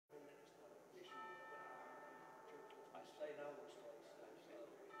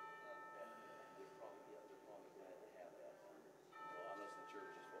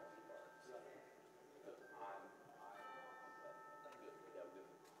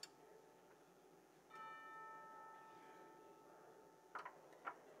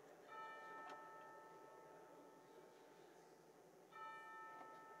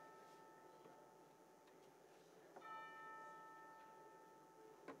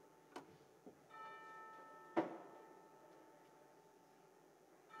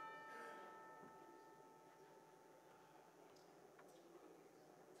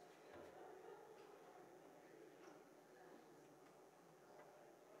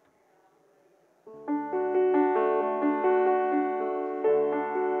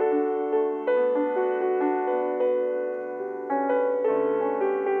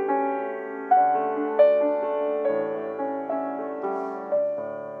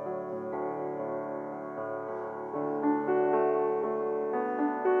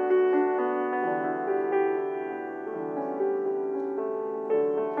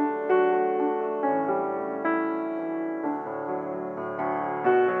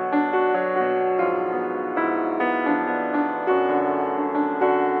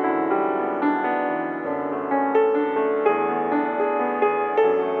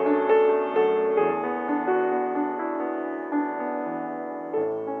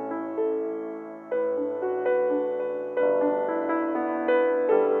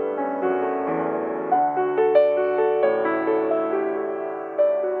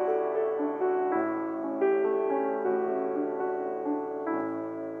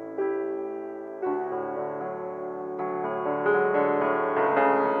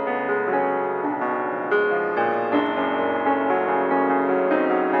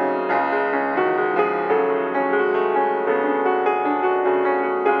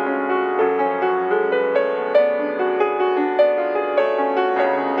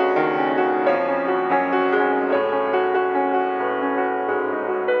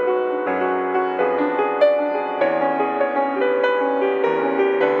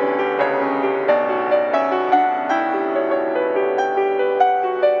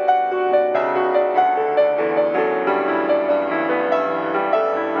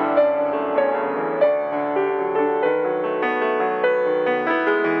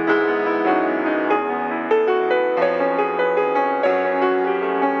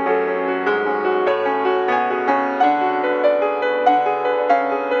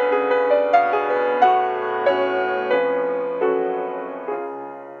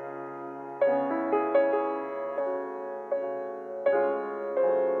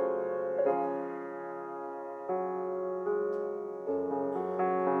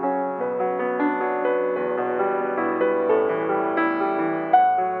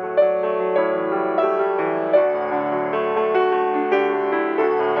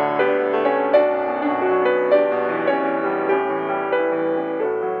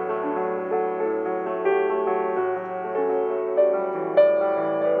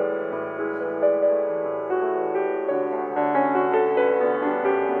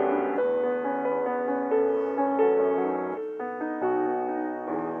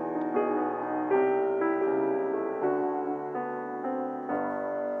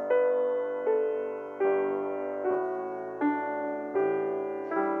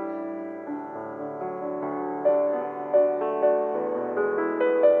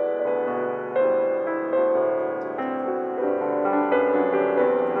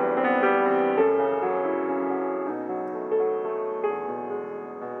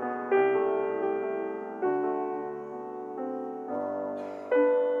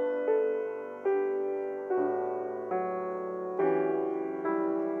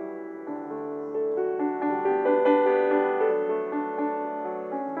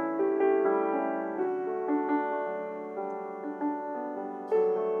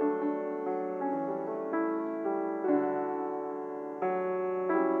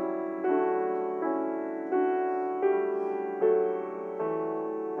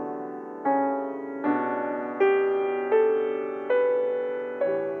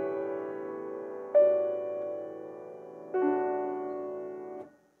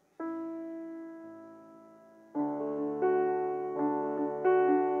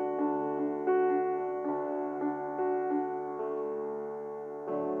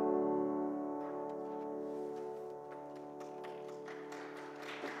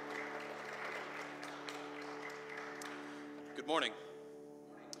morning.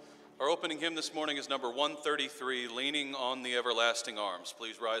 Our opening hymn this morning is number 133, Leaning on the Everlasting Arms.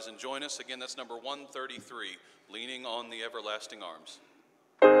 Please rise and join us. Again, that's number 133, Leaning on the Everlasting Arms.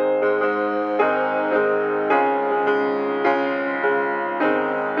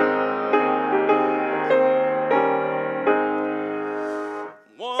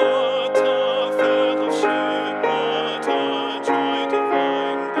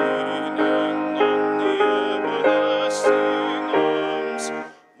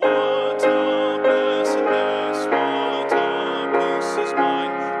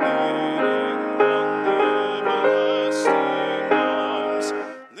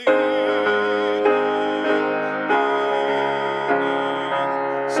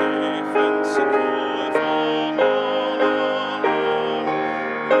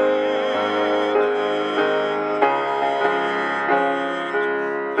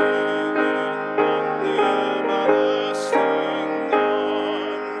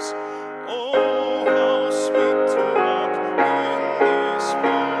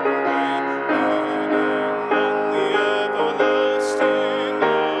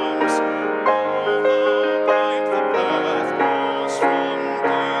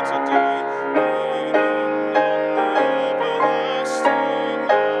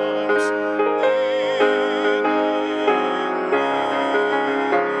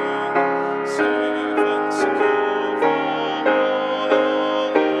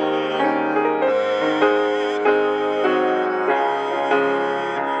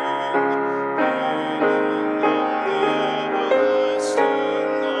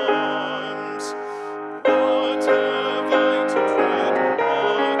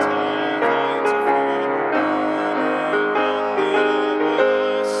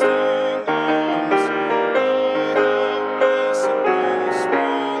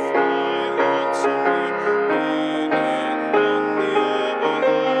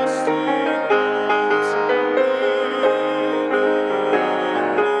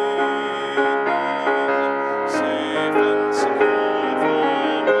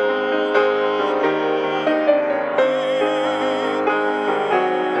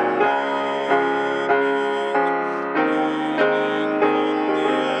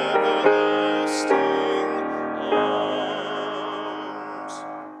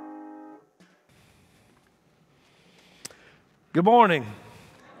 Good morning.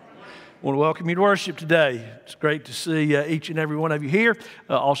 I want to welcome you to worship today. It's great to see each and every one of you here.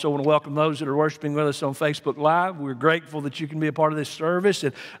 Also want to welcome those that are worshiping with us on Facebook Live. We're grateful that you can be a part of this service,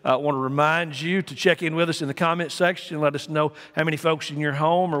 and I want to remind you to check in with us in the comment section and let us know how many folks in your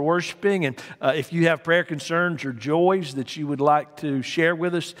home are worshiping. And if you have prayer concerns or joys that you would like to share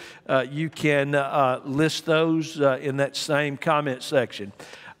with us, you can list those in that same comment section.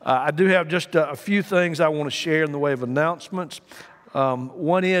 I do have just a few things I want to share in the way of announcements.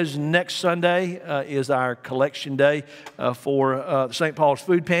 One is next Sunday is our collection day for the St. Paul's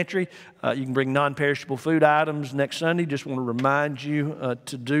Food Pantry. You can bring non-perishable food items next Sunday. Just want to remind you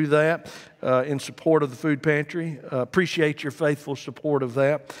to do that in support of the food pantry. Appreciate your faithful support of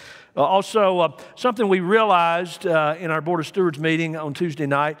that. Also, something we realized in our Board of Stewards meeting on Tuesday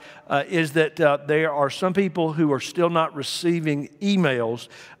night is that there are some people who are still not receiving emails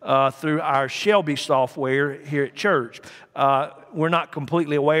through our Shelby software here at church. We're not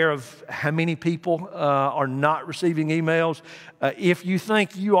completely aware of how many people are not receiving emails. If you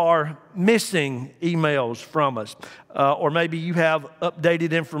think you are missing emails from us, or maybe you have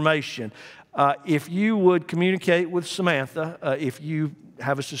updated information, if you would communicate with Samantha, if you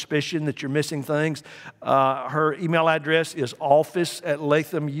have a suspicion that you're missing things, her email address is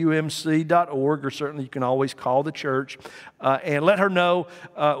office@lathamumc.org, or certainly you can always call the church and let her know.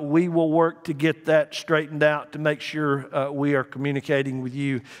 We will work to get that straightened out to make sure we are communicating with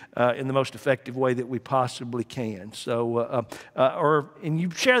you in the most effective way that we possibly can. So, and you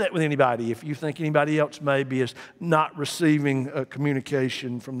share that with anybody if you think anybody else maybe is not receiving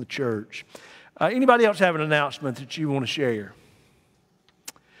communication from the church. Anybody else have an announcement that you want to share?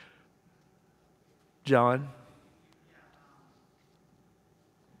 John?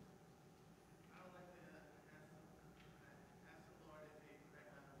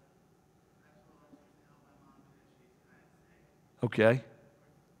 Okay.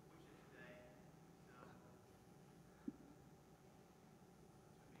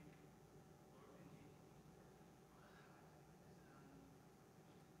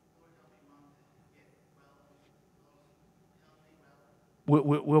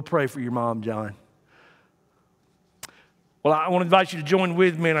 We'll pray for your mom, John. Well, I want to invite you to join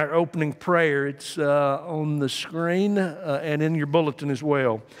with me in our opening prayer. It's on the screen and in your bulletin as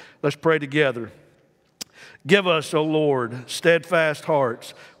well. Let's pray together. Give us, O Lord, steadfast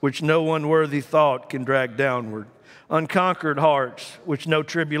hearts, which no unworthy thought can drag downward, unconquered hearts, which no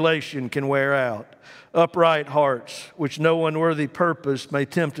tribulation can wear out, upright hearts, which no unworthy purpose may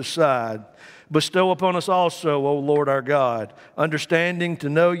tempt aside. Bestow upon us also, O Lord our God, understanding to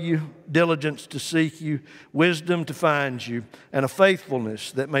know you, diligence to seek you, wisdom to find you, and a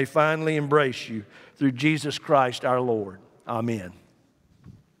faithfulness that may finally embrace you through Jesus Christ our Lord. Amen.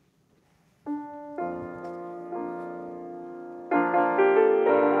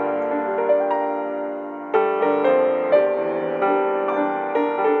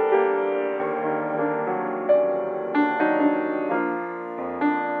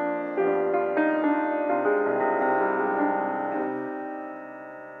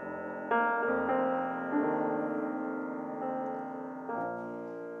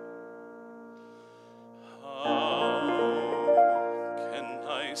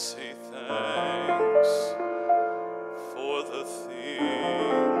 Say thanks for the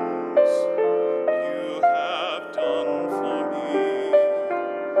things you have done for me,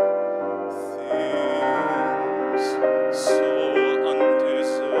 things so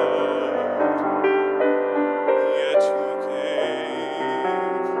undeserved, yet you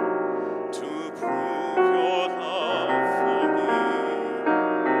gave to prove your love for me.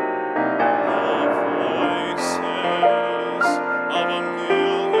 The voices of a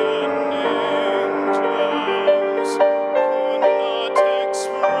million angels could not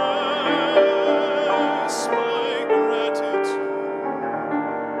express my gratitude.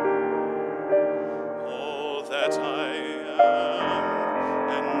 All that I am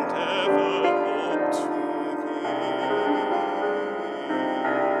and ever hope to be,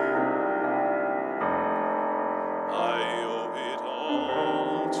 I owe it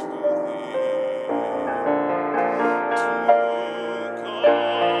all to thee. To God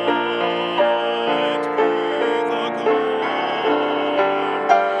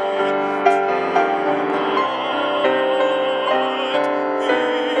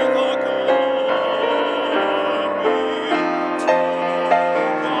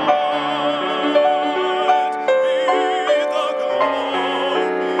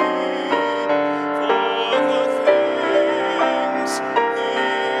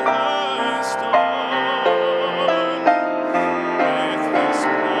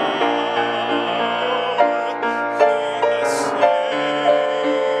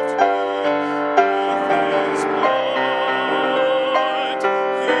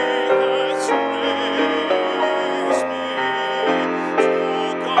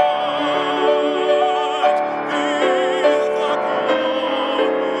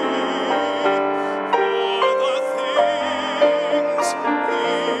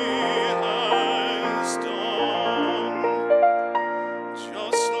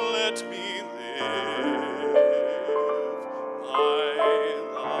be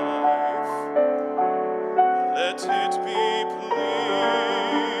the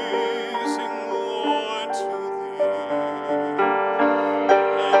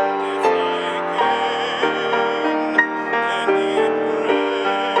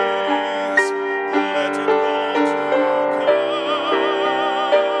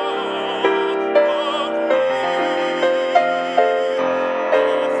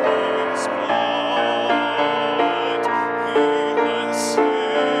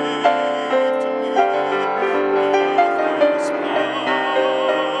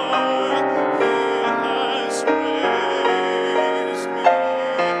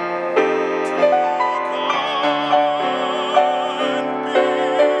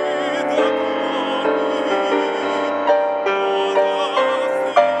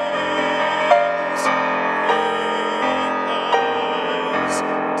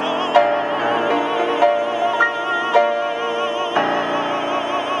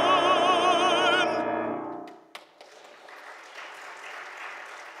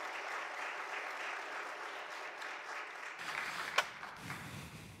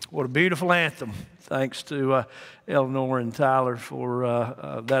What a beautiful anthem. Thanks to Eleanor and Tyler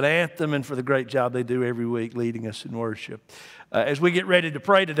for that anthem and for the great job they do every week leading us in worship. As we get ready to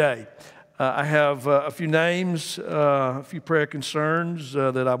pray today, I have a few names, a few prayer concerns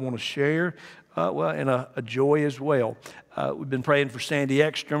that I want to share, and a joy as well. We've been praying for Sandy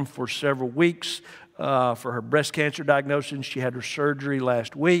Ekstrom for several weeks. For her breast cancer diagnosis. She had her surgery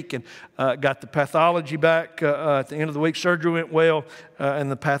last week and got the pathology back at the end of the week. Surgery went well, and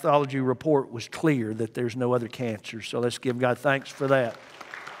the pathology report was clear that there's no other cancer. So let's give God thanks for that.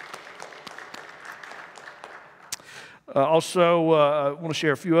 Also, I want to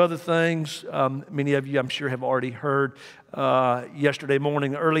share a few other things. Many of you, I'm sure, have already heard Yesterday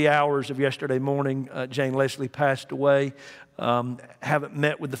morning, early hours of yesterday morning, Jane Leslie passed away. Haven't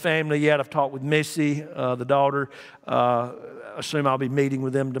met with the family yet. I've talked with Missy, the daughter. Assume I'll be meeting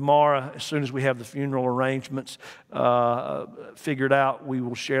with them tomorrow. As soon as we have the funeral arrangements figured out, we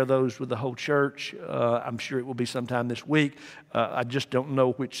will share those with the whole church. I'm sure it will be sometime this week. I just don't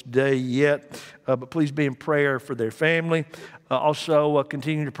know which day yet. But please be in prayer for their family. Also,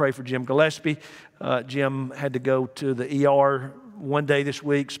 continue to pray for Jim Gillespie. Jim had to go to the ER one day this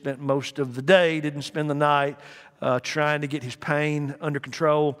week, spent most of the day, didn't spend the night, trying to get his pain under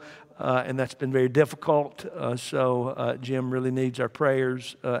control. And that's been very difficult. So Jim really needs our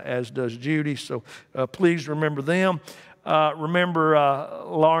prayers, as does Judy. So please remember them. Remember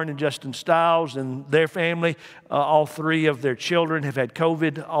Lauren and Justin Stiles and their family. All three of their children have had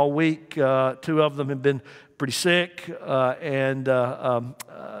COVID all week. Two of them have been pretty sick, and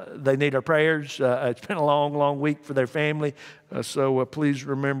they need our prayers. It's been a long, long week for their family. So please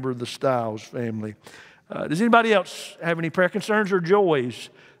remember the Stiles family. Does anybody else have any prayer concerns or joys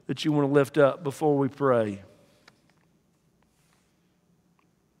that you want to lift up before we pray?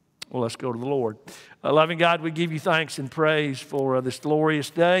 Well, let's go to the Lord. Loving God, we give you thanks and praise for this glorious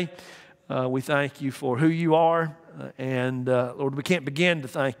day. We thank you for who you are. And Lord, we can't begin to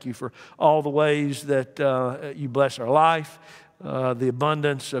thank you for all the ways that you bless our life, the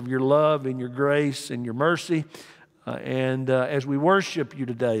abundance of your love and your grace and your mercy. And as we worship you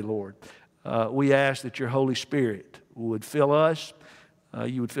today, Lord, we ask that your Holy Spirit would fill us.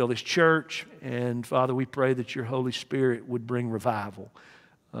 You would fill this church. And Father, we pray that your Holy Spirit would bring revival.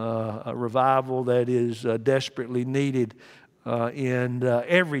 A revival that is desperately needed in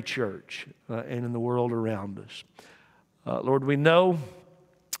every church and in the world around us. Lord, we know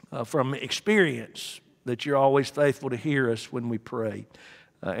from experience that you're always faithful to hear us when we pray.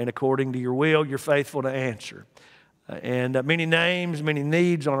 And according to your will, you're faithful to answer. And many names, many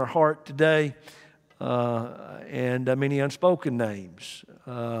needs on our heart today, and many unspoken names.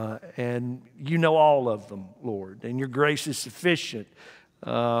 And you know all of them, Lord. And your grace is sufficient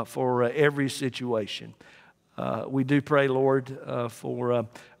for every situation. We do pray, Lord, for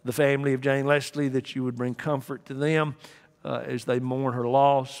the family of Jane Leslie, that you would bring comfort to them as they mourn her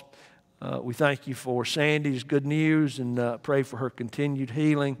loss. We thank you for Sandy's good news and pray for her continued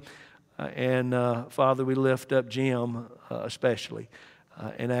healing. And Father, we lift up Jim especially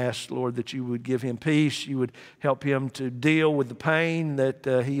and ask, Lord, that you would give him peace. You would help him to deal with the pain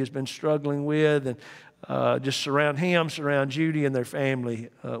that he has been struggling with, and just surround him, surround Judy and their family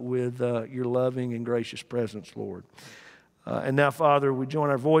with your loving and gracious presence, Lord. And now, Father, we join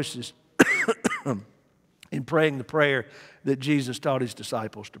our voices in praying the prayer that Jesus taught his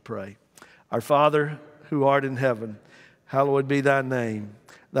disciples to pray. Our Father, who art in heaven, hallowed be thy name.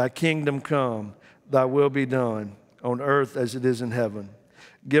 Thy kingdom come, thy will be done, on earth as it is in heaven.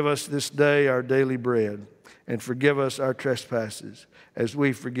 Give us this day our daily bread, and forgive us our trespasses, as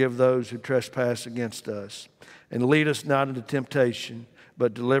we forgive those who trespass against us. And lead us not into temptation,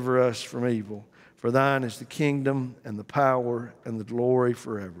 but deliver us from evil. For thine is the kingdom, and the power, and the glory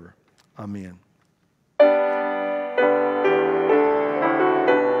forever. Amen.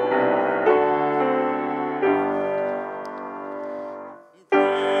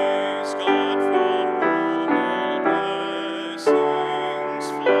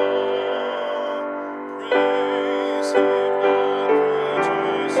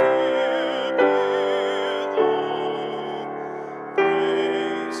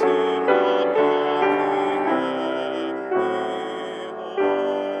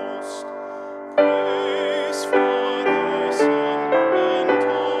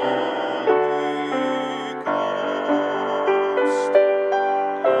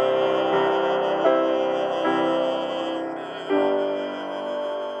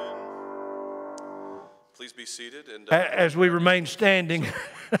 As we remain standing,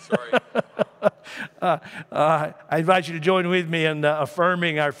 I invite you to join with me in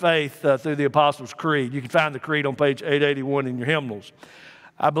affirming our faith through the Apostles' Creed. You can find the Creed on page 881 in your hymnals.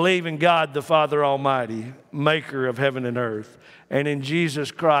 I believe in God, the Father Almighty, maker of heaven and earth, and in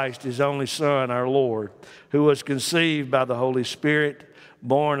Jesus Christ, his only Son, our Lord, who was conceived by the Holy Spirit,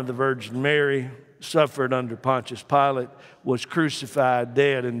 born of the Virgin Mary, suffered under Pontius Pilate, was crucified,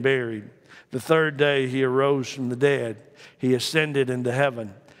 dead, and buried. The third day he arose from the dead. He ascended into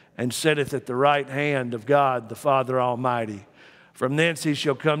heaven and sitteth at the right hand of God, the Father Almighty. From thence he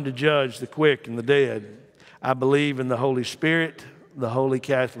shall come to judge the quick and the dead. I believe in the Holy Spirit, the Holy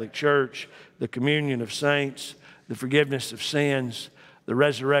Catholic Church, the communion of saints, the forgiveness of sins, the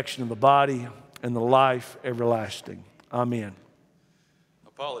resurrection of the body, and the life everlasting. Amen.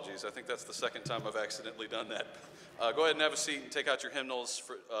 Apologies. I think that's the second time I've accidentally done that. Go ahead and have a seat and take out your hymnals.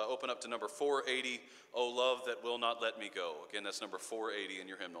 Open up to number 480, "O Love That Will Not Let Me Go." Again, that's number 480 in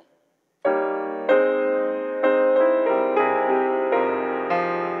your hymnal.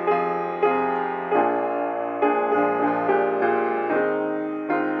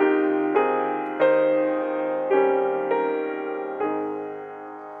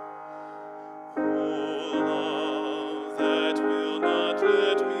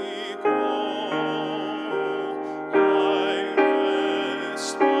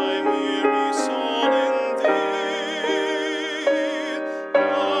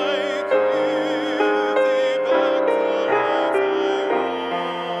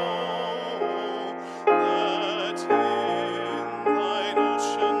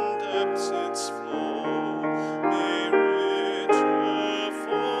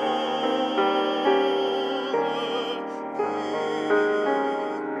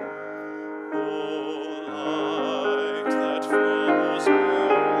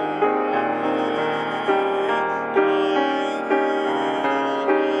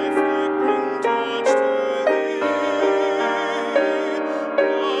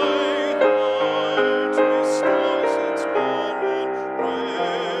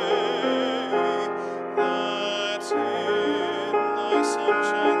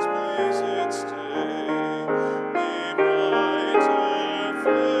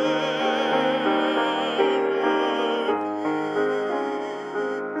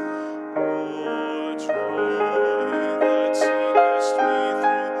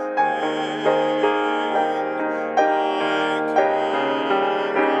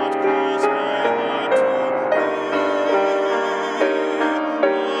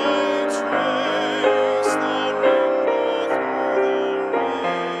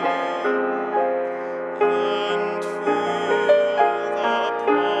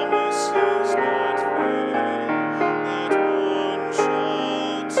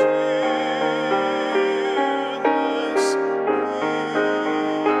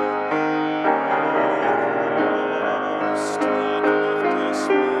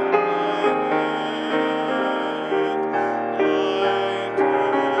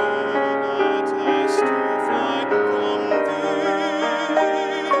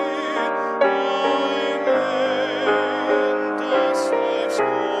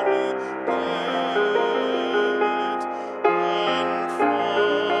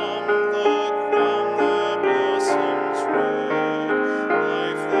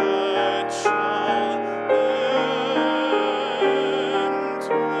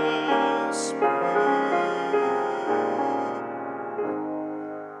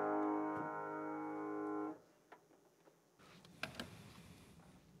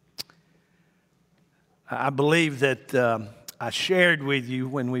 I believe that I shared with you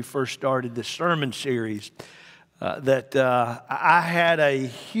when we first started this sermon series that I had a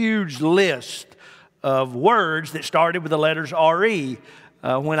huge list of words that started with the letters R-E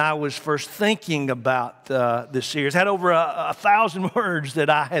when I was first thinking about this series. I had over 1,000 words that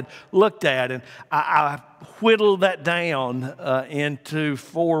I had looked at, and I whittled that down into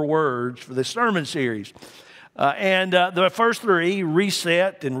 4 words for this sermon series. And the first 3,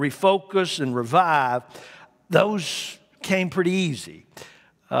 reset and refocus and revive, those came pretty easy.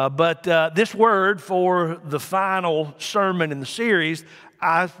 But this word for the final sermon in the series,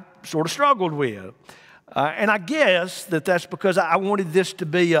 I sort of struggled with. And I guess that's because I wanted this to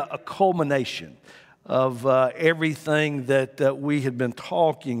be a culmination of everything that we had been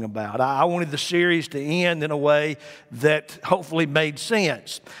talking about. I wanted the series to end in a way that hopefully made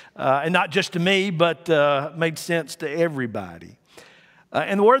sense. And not just to me, but made sense to everybody.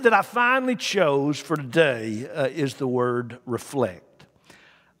 And the word that I finally chose for today is the word reflect.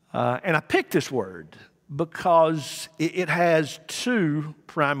 And I picked this word because it has 2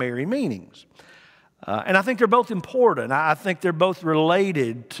 primary meanings. And I think they're both important. I think they're both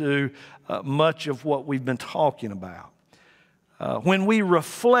related to much of what we've been talking about. When we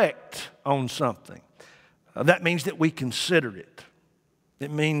reflect on something, that means that we consider it.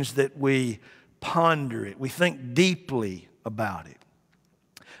 It means that we ponder it. We think deeply about it.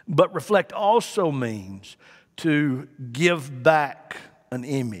 But reflect also means to give back an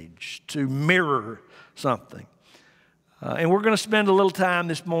image, to mirror something. And we're going to spend a little time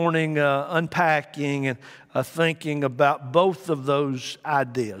this morning unpacking and thinking about both of those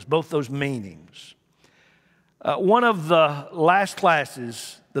ideas, both those meanings. One of the last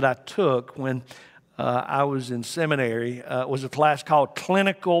classes that I took when I was in seminary was a class called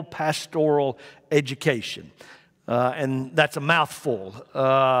Clinical Pastoral Education. And that's a mouthful.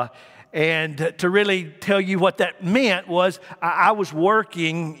 And to really tell you what that meant was I was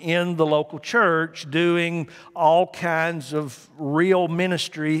working in the local church doing all kinds of real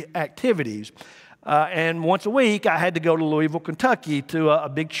ministry activities. And once a week, I had to go to Louisville, Kentucky to a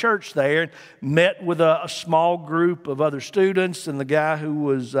big church there and met with a small group of other students and the guy who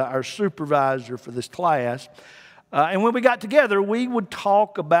was our supervisor for this class. And when we got together, we would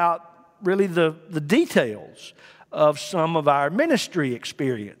talk about really the details of some of our ministry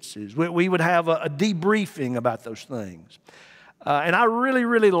experiences. We would have a debriefing about those things. And I really,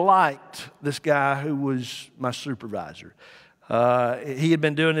 really liked this guy who was my supervisor. He had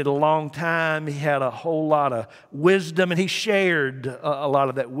been doing it a long time. He had a whole lot of wisdom, and he shared a lot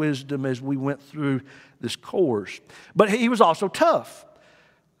of that wisdom as we went through this course. But he was also tough.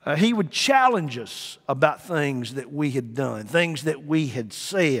 He would challenge us about things that we had done, things that we had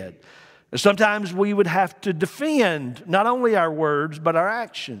said. Sometimes we would have to defend not only our words, but our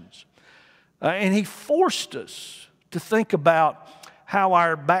actions. And he forced us to think about how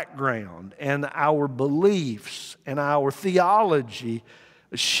our background and our beliefs and our theology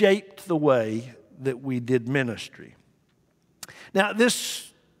shaped the way that we did ministry. Now,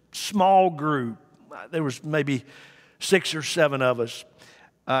 this small group, there was maybe 6 or 7 of us,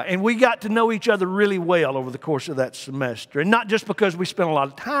 and we got to know each other really well over the course of that semester. And not just because we spent a lot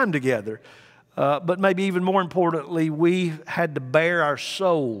of time together, but maybe even more importantly, we had to bare our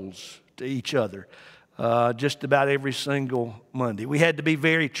souls to each other just about every single Monday. We had to be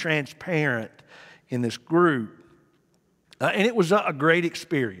very transparent in this group. And it was a great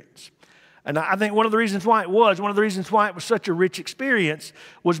experience. And I think one of the reasons why it was such a rich experience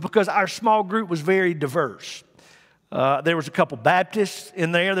was because our small group was very diverse. There was a couple Baptists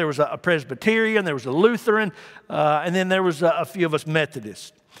in there. There was a Presbyterian. There was a Lutheran. And then there was a few of us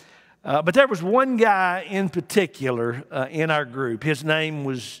Methodists. But there was one guy in particular in our group. His name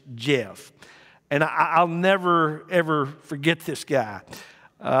was Jeff. And I'll never, ever forget this guy.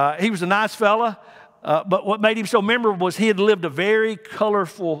 He was a nice fella. But what made him so memorable was he had lived a very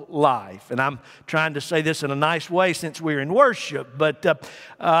colorful life. And I'm trying to say this in a nice way since we're in worship. But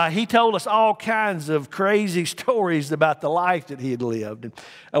he told us all kinds of crazy stories about the life that he had lived.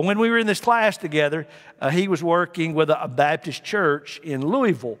 And when we were in this class together, he was working with a Baptist church in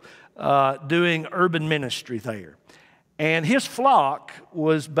Louisville, doing urban ministry there. And his flock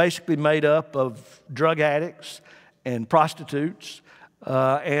was basically made up of drug addicts and prostitutes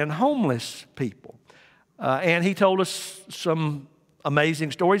and homeless people. And he told us some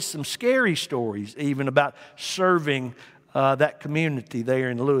amazing stories, some scary stories even about serving that community there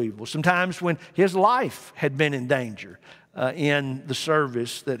in Louisville. Sometimes when his life had been in danger in the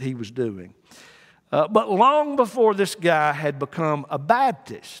service that he was doing. But long before this guy had become a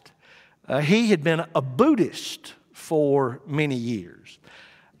Baptist, he had been a Buddhist for many years.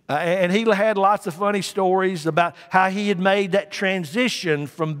 And he had lots of funny stories about how he had made that transition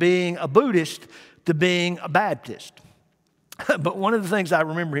from being a Buddhist to being a Baptist. But one of the things I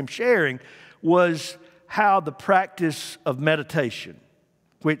remember him sharing was how the practice of meditation,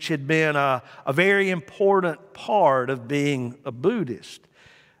 which had been a very important part of being a Buddhist,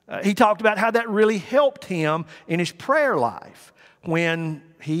 he talked about how that really helped him in his prayer life when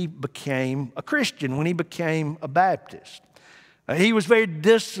he became a Christian, when he became a Baptist. He was very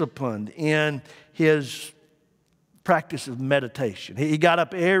disciplined in his practice of meditation. He got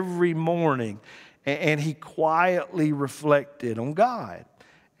up every morning and he quietly reflected on God.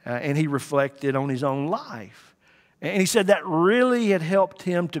 And he reflected on his own life. And he said that really had helped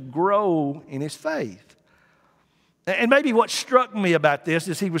him to grow in his faith. And maybe what struck me about this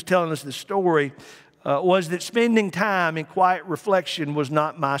as he was telling us the story was that spending time in quiet reflection was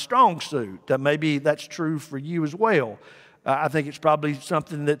not my strong suit. Maybe that's true for you as well. I think it's probably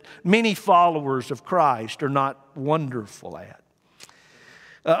something that many followers of Christ are not wonderful at.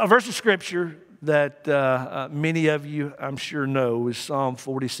 A verse of Scripture that many of you, I'm sure, know is Psalm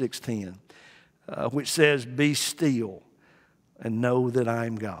 46:10, which says, "Be still and know that I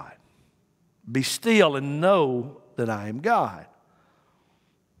am God." Be still and know that I am God.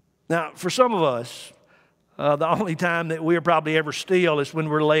 Now, for some of us, the only time that we're probably ever still is when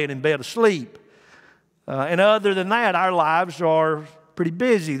we're laying in bed asleep. And other than that, our lives are pretty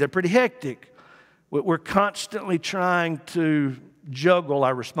busy. They're pretty hectic. We're constantly trying to juggle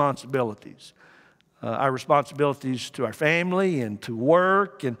our responsibilities to our family and to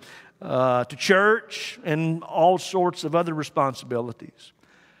work and to church and all sorts of other responsibilities.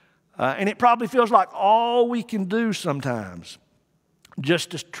 And it probably feels like all we can do sometimes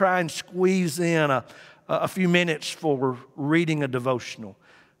just to try and squeeze in a few minutes for reading a devotional,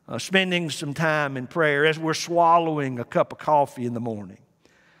 spending some time in prayer as we're swallowing a cup of coffee in the morning.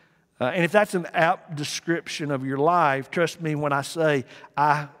 And if that's an apt description of your life, trust me when I say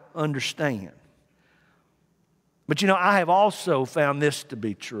I understand. But I have also found this to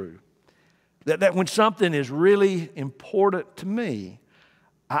be true. That when something is really important to me,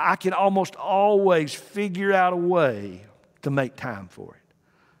 I can almost always figure out a way to make time for it.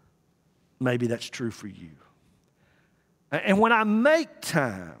 Maybe that's true for you. And when I make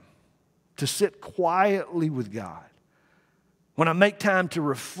time to sit quietly with God, when I make time to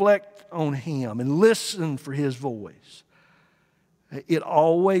reflect on Him and listen for His voice, it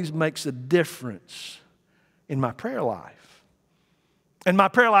always makes a difference in my prayer life. And my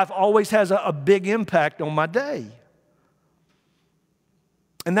prayer life always has a big impact on my day.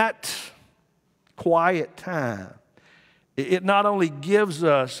 And that quiet time, it not only gives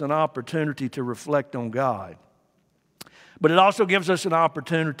us an opportunity to reflect on God, but it also gives us an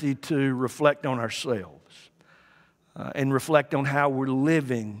opportunity to reflect on ourselves and reflect on how we're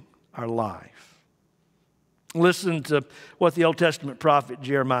living our life. Listen to what the Old Testament prophet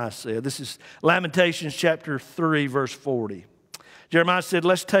Jeremiah said. This is Lamentations chapter 3, verse 40. Jeremiah said,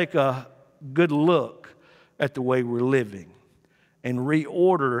 let's take a good look at the way we're living and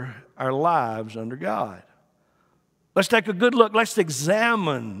reorder our lives under God. Let's take a good look. Let's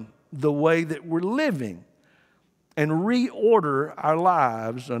examine the way that we're living and reorder our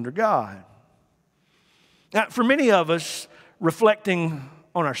lives under God. Now, for many of us, reflecting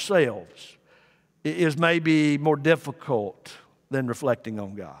on ourselves is maybe more difficult than reflecting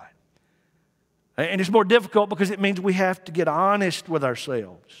on God. And it's more difficult because it means we have to get honest with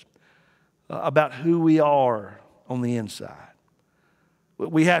ourselves about who we are on the inside.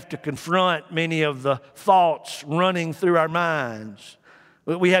 We have to confront many of the thoughts running through our minds.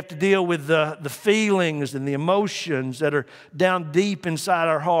 We have to deal with the feelings and the emotions that are down deep inside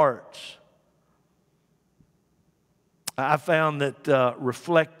our hearts. I found that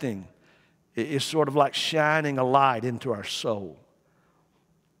reflecting is sort of like shining a light into our soul.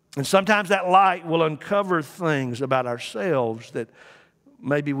 And sometimes that light will uncover things about ourselves that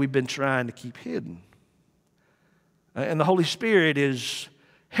maybe we've been trying to keep hidden. And the Holy Spirit is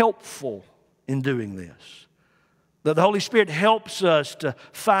helpful in doing this. The Holy Spirit helps us to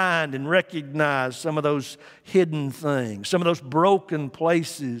find and recognize some of those hidden things, some of those broken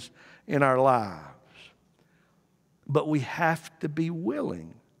places in our lives. But we have to be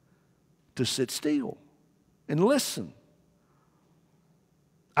willing to sit still and listen.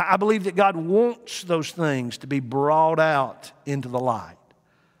 I believe that God wants those things to be brought out into the light.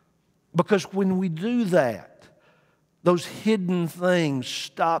 Because when we do that, those hidden things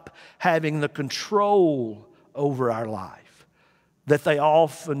stop having the control over our life that they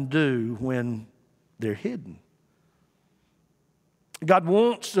often do when they're hidden. God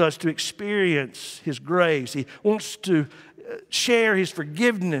wants us to experience His grace. He wants to share His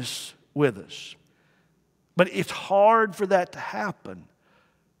forgiveness with us. But it's hard for that to happen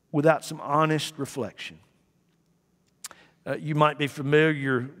without some honest reflection. You might be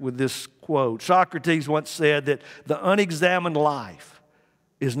familiar with this quote. Socrates once said that the unexamined life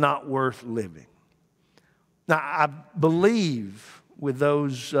is not worth living. Now, I believe with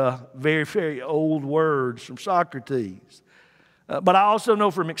those very, very old words from Socrates, but I also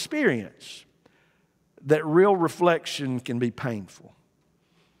know from experience that real reflection can be painful.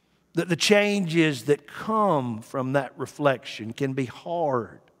 That the changes that come from that reflection can be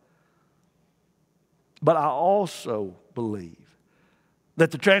hard. But I also believe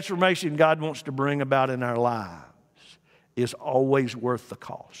that the transformation God wants to bring about in our lives is always worth the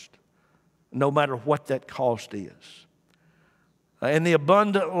cost, no matter what that cost is. And the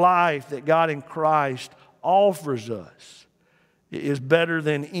abundant life that God in Christ offers us is better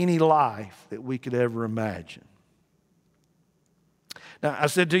than any life that we could ever imagine. Now, I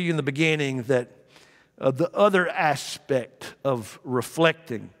said to you in the beginning that the other aspect of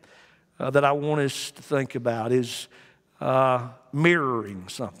reflecting that I want us to think about is mirroring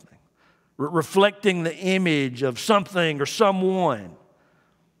something, reflecting the image of something or someone.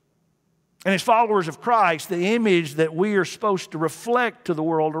 And as followers of Christ, the image that we are supposed to reflect to the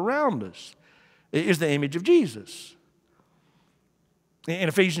world around us is the image of Jesus. In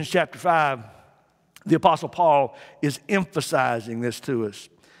Ephesians chapter 5, the Apostle Paul is emphasizing this to us.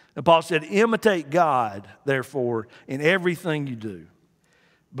 And Paul said, imitate God, therefore, in everything you do,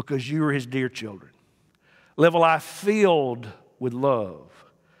 because you are His dear children. Live a life filled with love,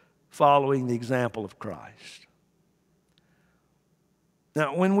 following the example of Christ.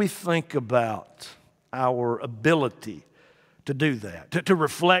 Now, when we think about our ability to do that, to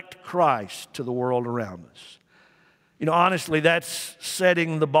reflect Christ to the world around us, honestly, that's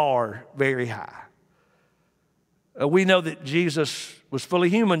setting the bar very high. We know that Jesus was fully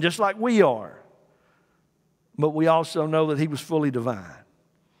human, just like we are. But we also know that he was fully divine.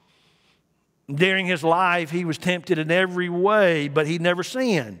 During his life, he was tempted in every way, but he never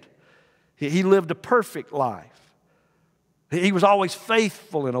sinned. He lived a perfect life. He was always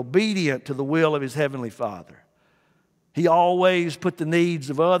faithful and obedient to the will of his heavenly Father. He always put the needs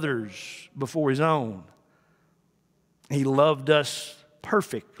of others before his own. He loved us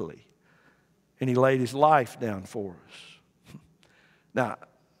perfectly, and he laid his life down for us. Now,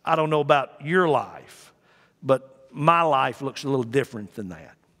 I don't know about your life, but my life looks a little different than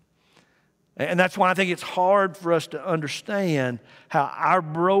that. And that's why I think it's hard for us to understand how our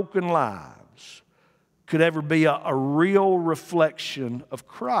broken lives could ever be a real reflection of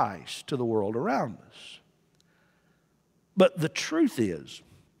Christ to the world around us. But the truth is,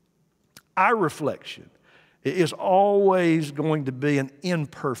 our reflection is always going to be an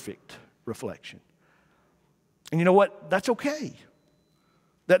imperfect reflection. And you know what? That's okay.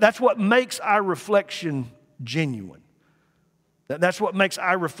 That's what makes our reflection genuine. That's what makes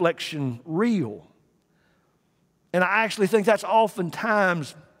our reflection real. And I actually think that's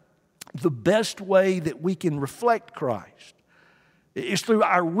oftentimes the best way that we can reflect Christ is through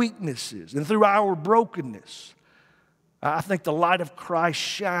our weaknesses and through our brokenness. I think the light of Christ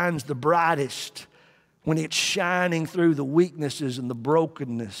shines the brightest when it's shining through the weaknesses and the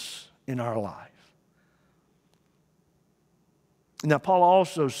brokenness in our life. Now, Paul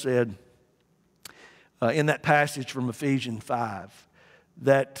also said in that passage from Ephesians 5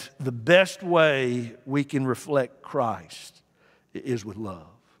 that the best way we can reflect Christ is with love.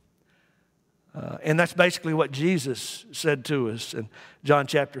 And that's basically what Jesus said to us in John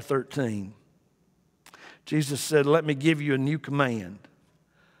chapter 13. Jesus said, "Let me give you a new command.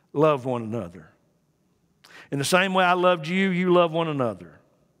 Love one another. In the same way I loved you, you love one another.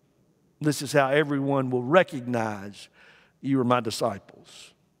 This is how everyone will recognize you are my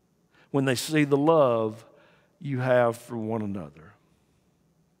disciples, when they see the love you have for one another."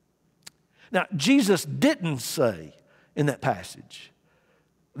 Now, Jesus didn't say in that passage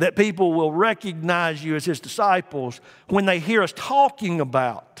that people will recognize you as his disciples when they hear us talking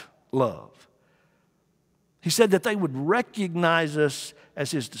about love. He said that they would recognize us as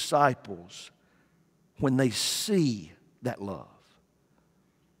his disciples when they see that love,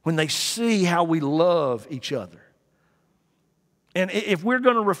 when they see how we love each other. And if we're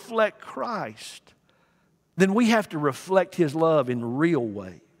going to reflect Christ, then we have to reflect his love in real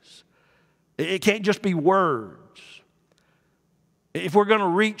ways. It can't just be words. If we're going to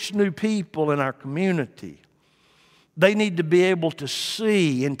reach new people in our community, they need to be able to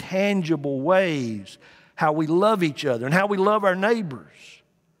see in tangible ways how we love each other and how we love our neighbors.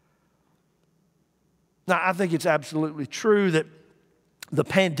 Now, I think it's absolutely true that the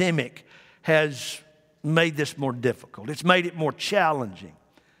pandemic has made this more difficult. It's made it more challenging.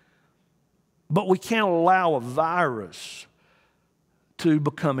 But we can't allow a virus to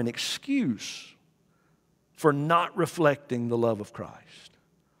become an excuse for not reflecting the love of Christ.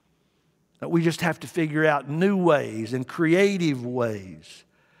 We just have to figure out new ways and creative ways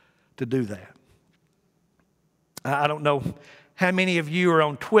to do that. I don't know how many of you are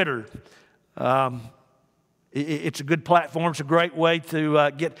on Twitter. It's a good platform. It's a great way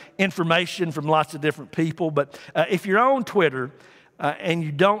to get information from lots of different people. But if you're on Twitter and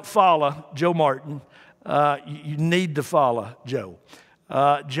you don't follow Joe Martin, you need to follow Joe.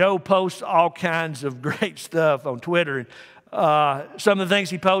 Joe posts all kinds of great stuff on Twitter. Some of the things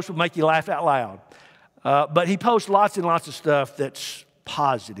he posts will make you laugh out loud. But he posts lots and lots of stuff that's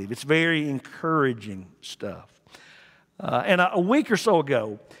positive. It's very encouraging stuff. And a week or so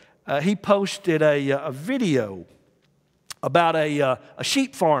ago, he posted a video about a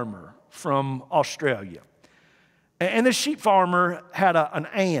sheep farmer from Australia. And this sheep farmer had an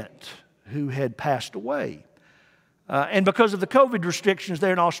aunt who had passed away. And because of the COVID restrictions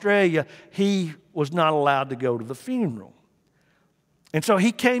there in Australia, he was not allowed to go to the funeral. And so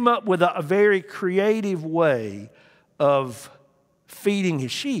he came up with a very creative way of feeding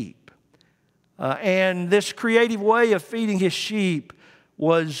his sheep. And this creative way of feeding his sheep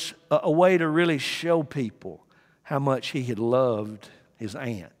was a way to really show people how much he had loved his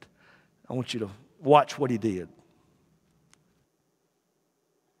aunt. I want you to watch what he did.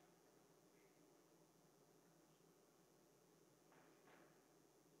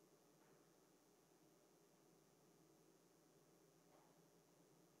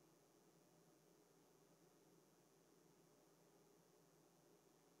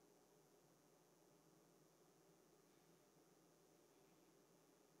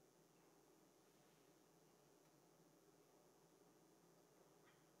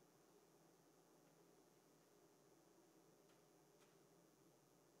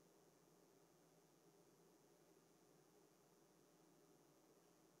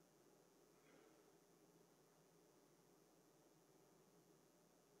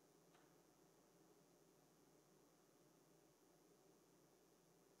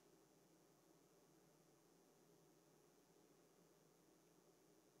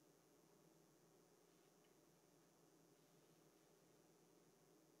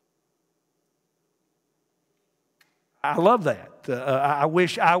 I love that. I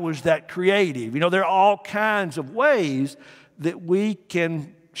wish I was that creative. There are all kinds of ways that we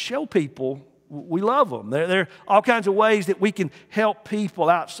can show people we love them. There are all kinds of ways that we can help people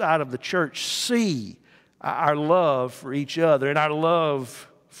outside of the church see our love for each other and our love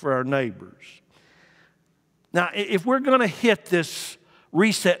for our neighbors. Now, if we're going to hit this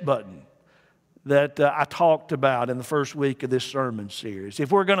reset button that I talked about in the first week of this sermon series, if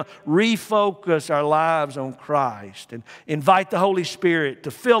we're going to refocus our lives on Christ and invite the Holy Spirit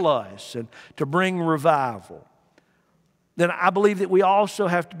to fill us and to bring revival, then I believe that we also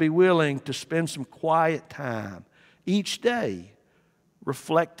have to be willing to spend some quiet time each day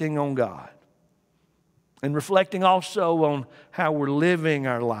reflecting on God and reflecting also on how we're living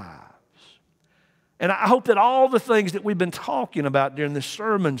our lives. And I hope that all the things that we've been talking about during this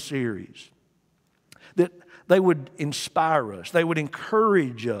sermon series, that they would inspire us, they would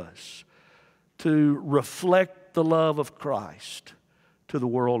encourage us to reflect the love of Christ to the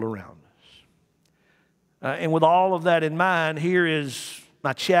world around us. And with all of that in mind, here is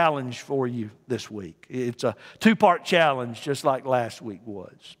my challenge for you this week. It's a two-part challenge, just like last week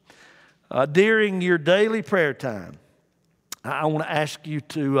was. During your daily prayer time, I want to ask you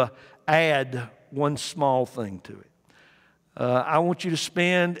to add one small thing to it. I want you to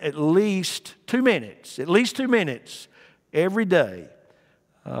spend at least 2 minutes every day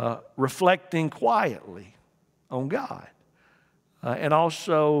reflecting quietly on God and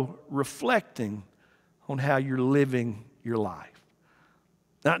also reflecting on how you're living your life.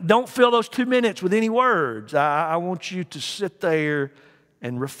 Now, don't fill those 2 minutes with any words. I want you to sit there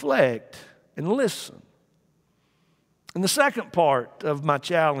and reflect and listen. And the second part of my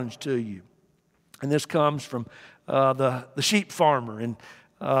challenge to you, and this comes from the sheep farmer and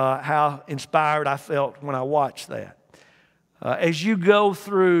how inspired I felt when I watched that. As you go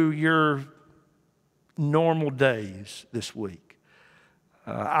through your normal days this week,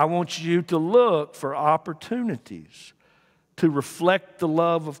 I want you to look for opportunities to reflect the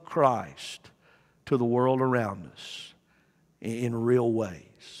love of Christ to the world around us in real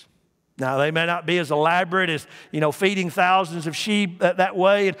ways. Now, they may not be as elaborate as, feeding thousands of sheep that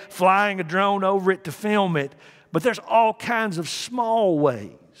way and flying a drone over it to film it, but there's all kinds of small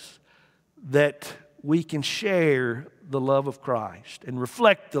ways that we can share the love of Christ and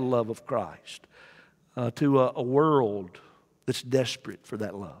reflect the love of Christ to a world that's desperate for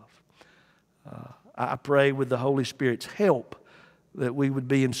that love. I pray with the Holy Spirit's help that we would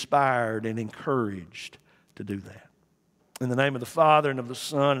be inspired and encouraged to do that. In the name of the Father, and of the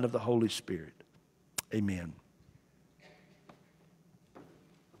Son, and of the Holy Spirit. Amen.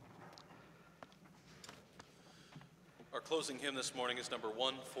 Our closing hymn this morning is number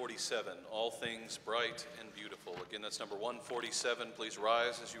 147, All Things Bright and Beautiful. Again, that's number 147. Please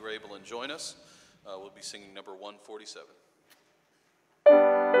rise as you are able and join us. We'll be singing number 147.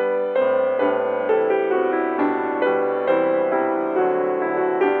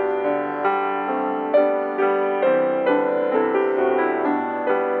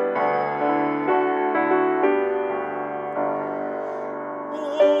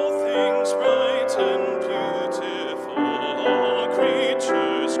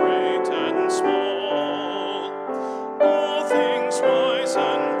 Wise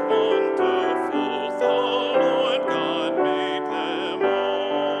and wonderful, the Lord God made.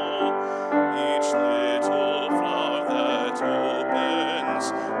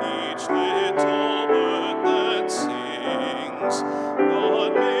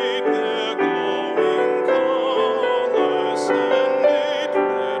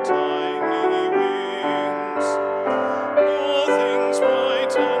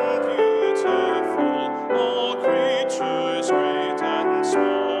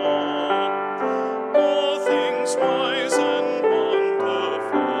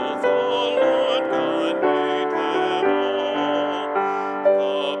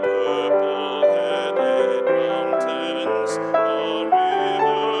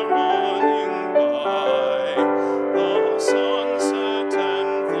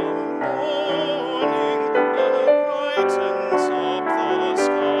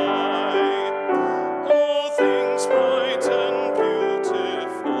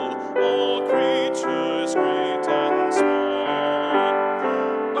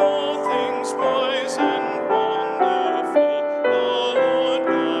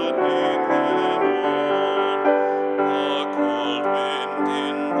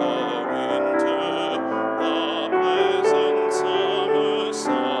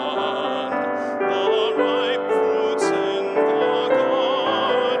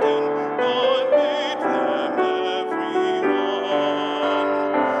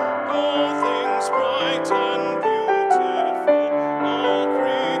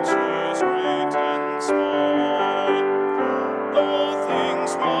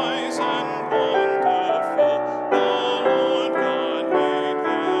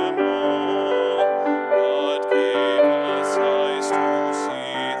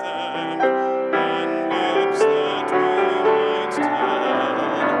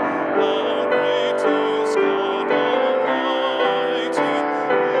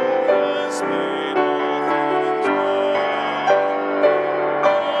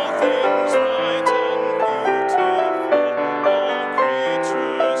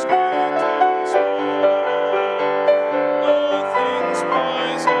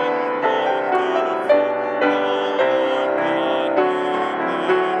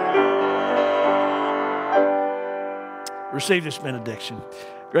 receive this benediction.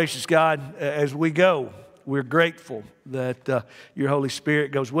 Gracious God, as we go, we're grateful that your Holy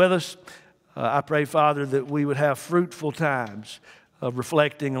Spirit goes with us. I pray, Father, that we would have fruitful times of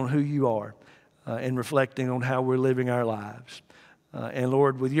reflecting on who you are and reflecting on how we're living our lives. And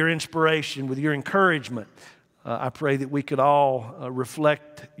Lord, with your inspiration, with your encouragement, I pray that we could all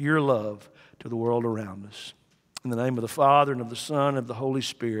reflect your love to the world around us. In the name of the Father, and of the Son, and of the Holy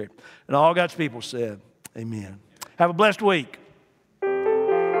Spirit. And all God's people said, amen. Have a blessed week.